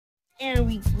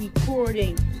and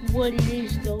recording what it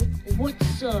is though.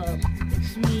 What's up?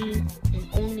 It's me and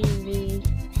only me,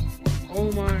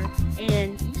 Omar,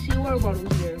 and you see water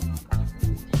bottles here.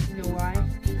 You know why?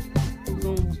 We're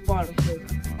going with bottle flip.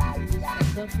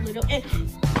 Back up a little and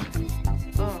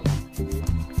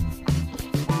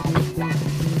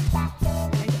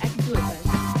I can do it, guys.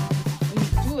 I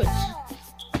can do it.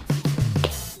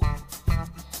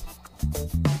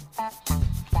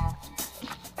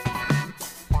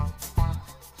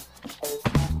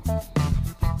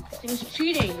 He's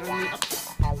cheating on me.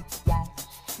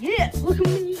 Yeah, look at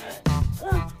me.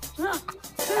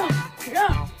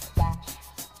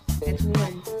 That's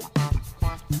one.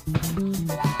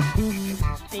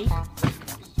 Fake.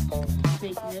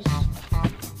 Fakeness.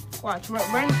 Watch,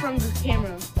 run from the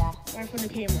camera. Run from the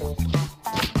camera.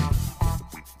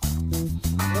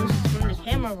 Oh, this is from the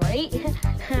camera, right?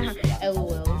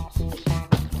 LOL.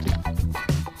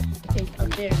 Okay, up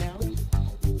there now.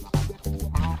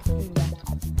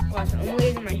 Watch, I'm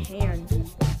landing my hand.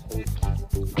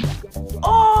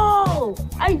 Oh!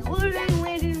 I literally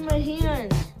landed in my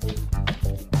hand.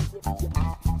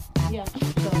 Yeah,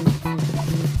 so.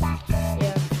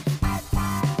 Yeah.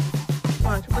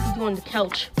 Watch, what to do on the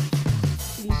couch.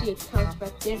 You see a couch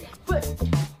back there. But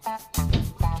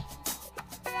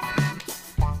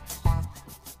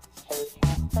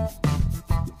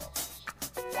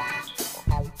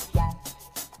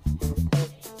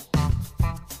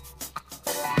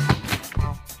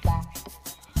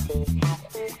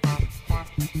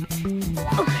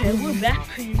okay, we're back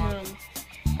to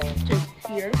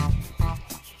here.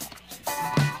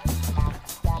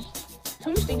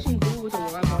 Some things you can do with a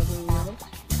water bottle, you know?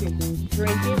 You can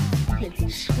drink it, you can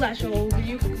splash all over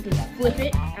you can flip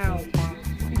it out.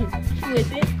 You can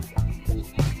flip it.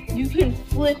 You can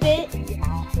flip it.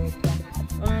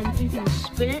 You can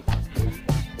spin it.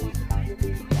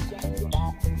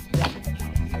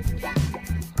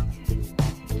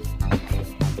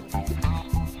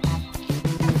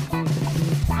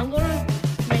 I'm gonna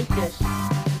make this,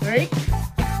 right?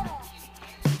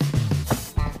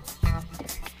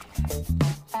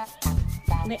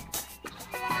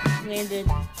 Landed,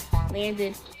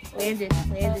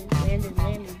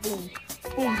 boom.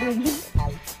 Boom, boom, boom.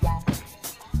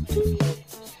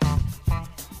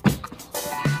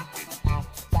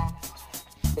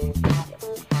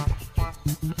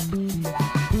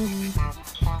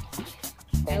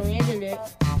 I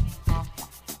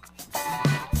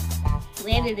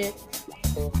landed it.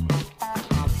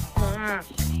 Ah.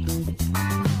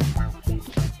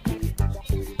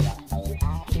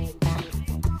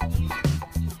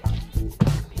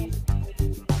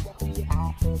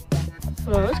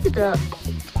 Let's get the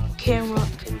camera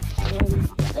and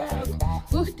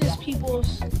look at this,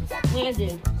 people's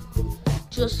landed.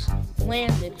 Just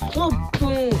landed. Oh,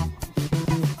 boom.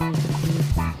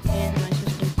 And my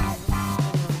sister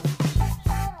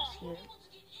here.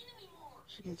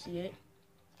 She can see it.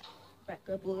 Back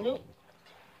up a little.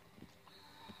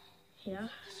 Yeah,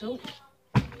 so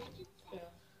yeah.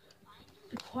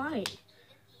 Be quiet.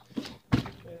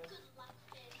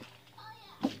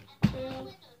 Fail.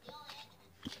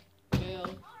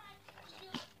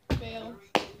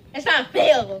 It's not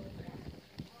fail.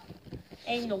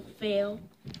 Ain't no fail.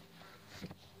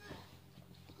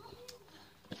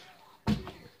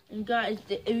 And guys,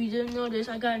 if you didn't notice,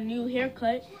 I got a new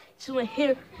haircut. So my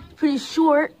hair pretty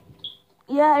short.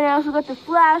 Yeah, and I also got the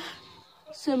flash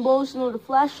symbols. You know, the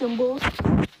flash symbols.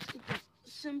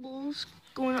 Symbols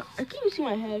going on. I can't even see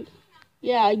my head.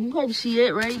 Yeah, you can probably see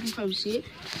it, right? You can probably see it.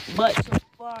 But so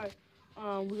far,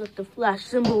 we got the flash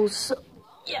symbols. So,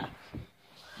 yeah.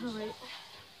 All right.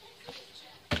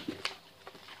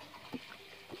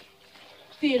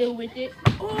 Fiddle with it.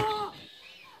 Oh!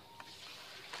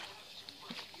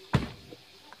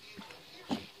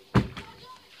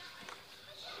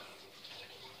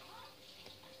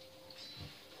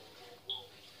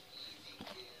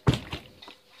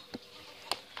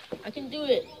 I can do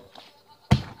it.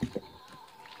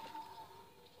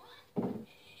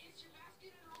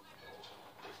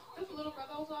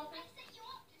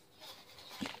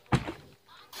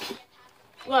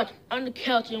 Watch, on the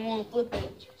couch and won't flip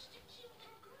it.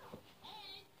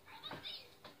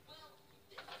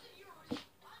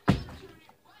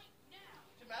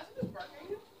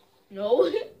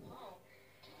 No.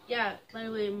 Yeah, by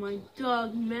the way, my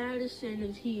dog Madison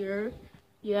is here.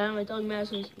 Yeah, my dog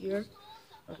Madison's here.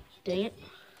 Oh, dang it.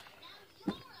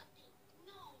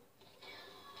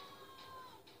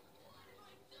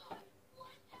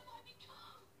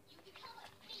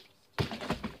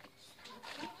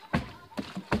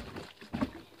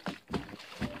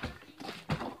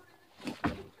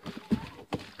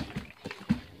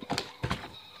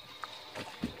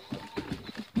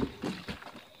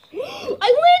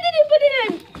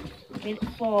 made it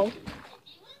fall.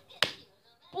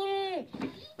 Boom!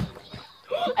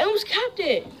 I almost capped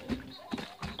it.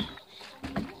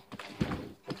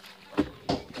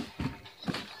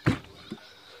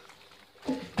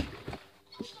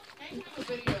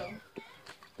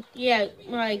 Yeah,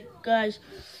 my guys,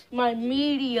 my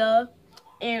media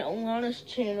and Alana's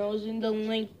channel is in the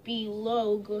link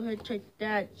below. Go ahead and check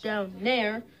that down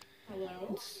there. Hello.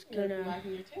 It's gonna.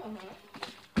 Wagging your tail, huh?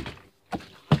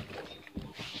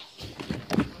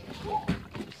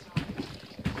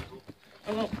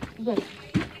 Oh, boom.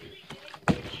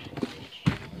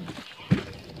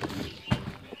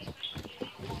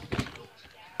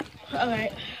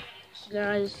 Alright,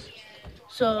 guys.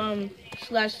 So,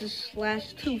 slash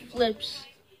 2 flips.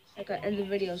 I gotta end the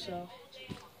video, so.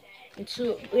 And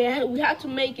so, we have to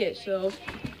make it, so.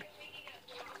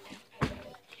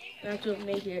 We have to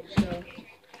make it, so.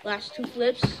 Last 2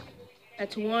 flips.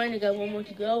 That's 1. I got 1 more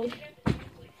to go.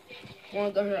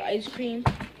 One got her ice cream.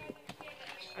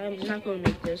 I'm not gonna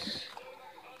make this.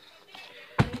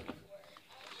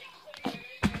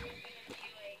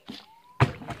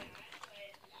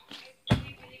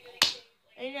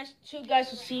 And that's 2,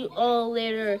 guys. We'll see you all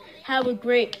later. Have a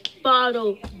great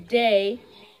bottle day.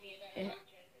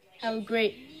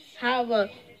 Have a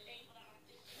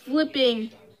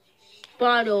flipping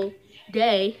bottle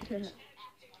day.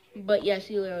 But yeah,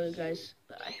 see you later, guys.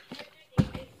 Bye.